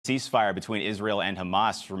Ceasefire between Israel and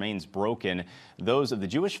Hamas remains broken. Those of the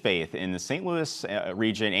Jewish faith in the St. Louis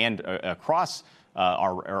region and across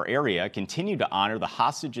our area continue to honor the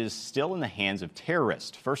hostages still in the hands of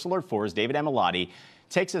terrorists. First Alert 4's David Amilati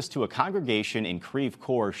takes us to a congregation in Creve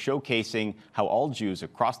Coeur showcasing how all Jews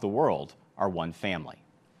across the world are one family.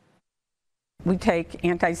 We take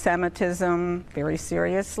anti-Semitism very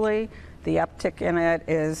seriously. The uptick in it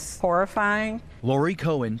is horrifying. Lori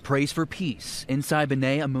Cohen prays for peace inside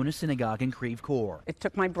B'nai Amoona synagogue in Creve Coeur. It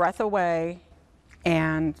took my breath away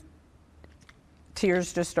and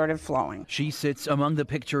tears just started flowing. She sits among the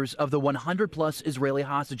pictures of the 100-plus Israeli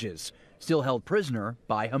hostages still held prisoner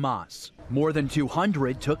by Hamas. More than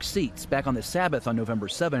 200 took seats back on the Sabbath on November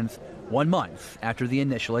 7th, 1 month after the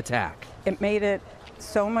initial attack. It made it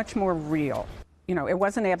so much more real. You know, it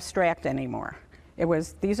wasn't abstract anymore. It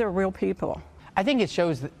was, these are real people. I think it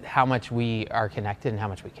shows how much we are connected and how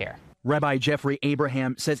much we care. Rabbi Jeffrey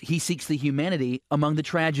Abraham says he seeks the humanity among the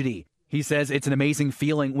tragedy. He says it's an amazing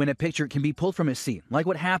feeling when a picture can be pulled from a scene, like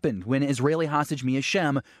what happened when Israeli hostage Mia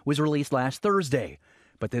Shem was released last Thursday.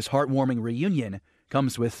 But this heartwarming reunion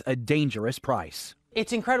comes with a dangerous price.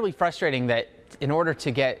 It's incredibly frustrating that in order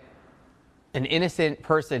to get an innocent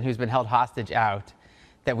person who's been held hostage out,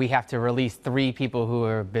 that we have to release 3 people who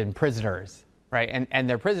have been prisoners, right? And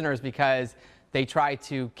they're prisoners because they try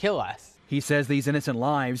to kill us. He says these innocent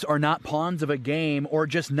lives are not pawns of a game or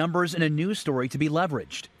just numbers in a news story to be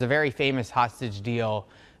leveraged. The very famous hostage deal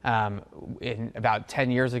in about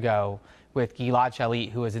 10 years ago with Gilad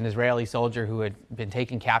Shalit, who was an Israeli soldier who had been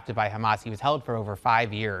taken captive by Hamas. He was held for over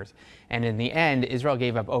 5 years. And in the end, Israel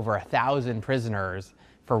gave up over 1,000 prisoners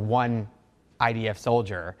for 1 IDF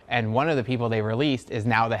soldier. And one of the people they released is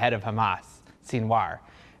now the head of Hamas, Sinwar.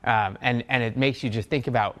 And it makes you just think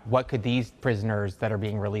about what could these prisoners that are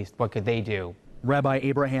being released, what could they do? Rabbi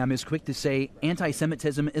Abraham is quick to say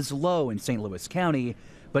anti-Semitism is low in St. Louis County,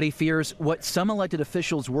 but he fears what some elected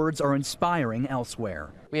officials' words are inspiring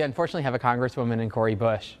elsewhere. We unfortunately have a congresswoman in Cori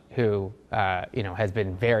Bush who, has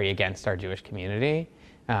been very against our Jewish community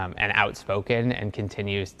and outspoken and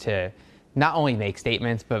continues to not only make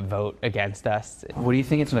statements but vote against us. What do you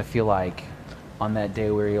think it's going to feel like on that day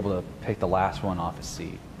we were able to pick the last one off a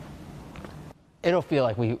seat? It'll feel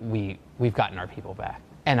like we've gotten our people back,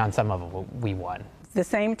 and on some level we won. The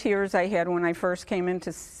same tears I had when I first came in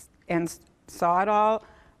and saw it all,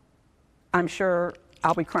 I'm sure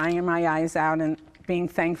I'll be crying my eyes out and being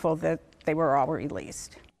thankful that they were all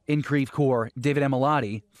released. In Creve Coeur, David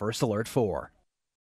Amilati, First Alert 4.